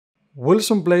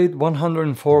Wilson Blade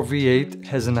 104 V8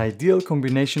 has an ideal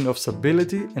combination of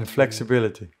stability and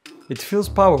flexibility. It feels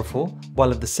powerful,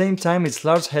 while at the same time its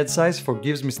large head size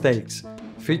forgives mistakes,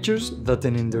 features that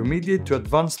an intermediate to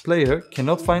advanced player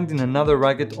cannot find in another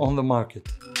racket on the market.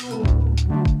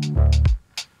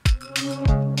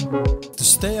 To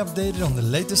stay updated on the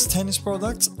latest tennis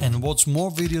products and watch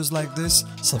more videos like this,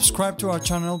 subscribe to our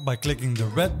channel by clicking the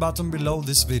red button below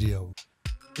this video.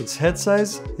 Its head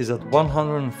size is at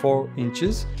 104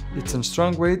 inches, its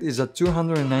unstrung weight is at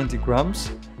 290 grams,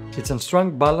 its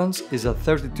unstrung balance is at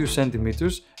 32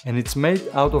 centimeters, and it's made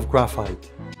out of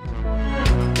graphite.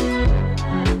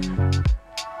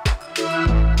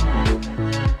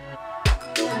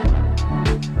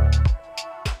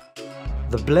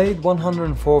 The Blade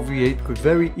 104 V8 could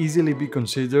very easily be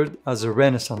considered as a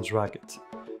Renaissance racket.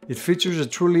 It features a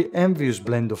truly envious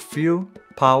blend of feel,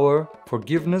 power,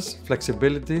 forgiveness,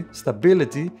 flexibility,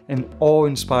 stability, and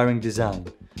awe-inspiring design.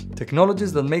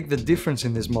 Technologies that make the difference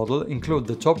in this model include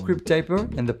the top grip taper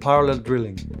and the parallel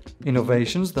drilling.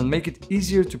 Innovations that make it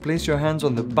easier to place your hands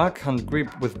on the backhand grip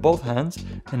with both hands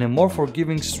and a more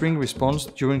forgiving string response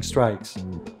during strikes.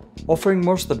 Offering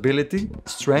more stability,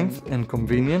 strength, and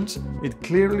convenience, it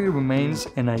clearly remains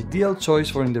an ideal choice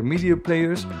for intermediate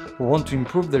players who want to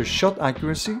improve their shot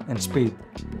accuracy and speed.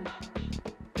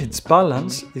 Its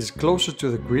balance is closer to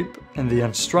the grip, and the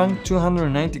unstrung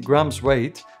 290 grams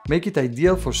weight make it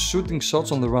ideal for shooting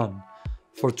shots on the run.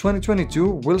 For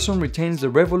 2022, Wilson retains the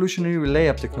revolutionary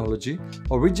layup technology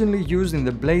originally used in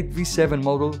the Blade V7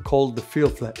 model called the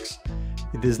FieldFlex.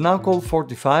 It is now called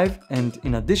FORTYFIVE, and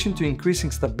in addition to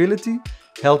increasing stability,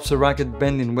 helps the racket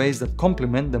bend in ways that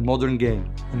complement the modern game.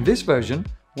 In this version,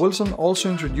 Wilson also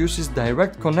introduces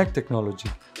DirectConnect technology,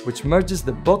 which merges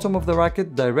the bottom of the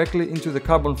racket directly into the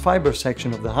carbon fiber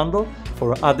section of the handle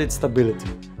for added stability.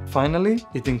 Finally,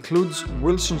 it includes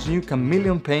Wilson's new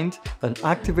chameleon paint that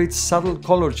activates subtle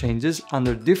color changes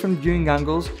under different viewing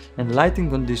angles and lighting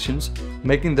conditions,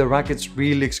 making the rackets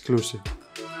really exclusive.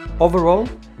 Overall,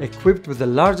 equipped with the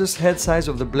largest head size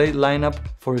of the Blade lineup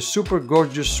for a super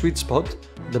gorgeous sweet spot,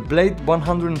 the Blade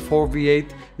 104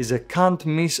 V8 is a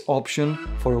can't-miss option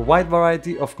for a wide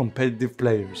variety of competitive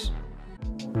players.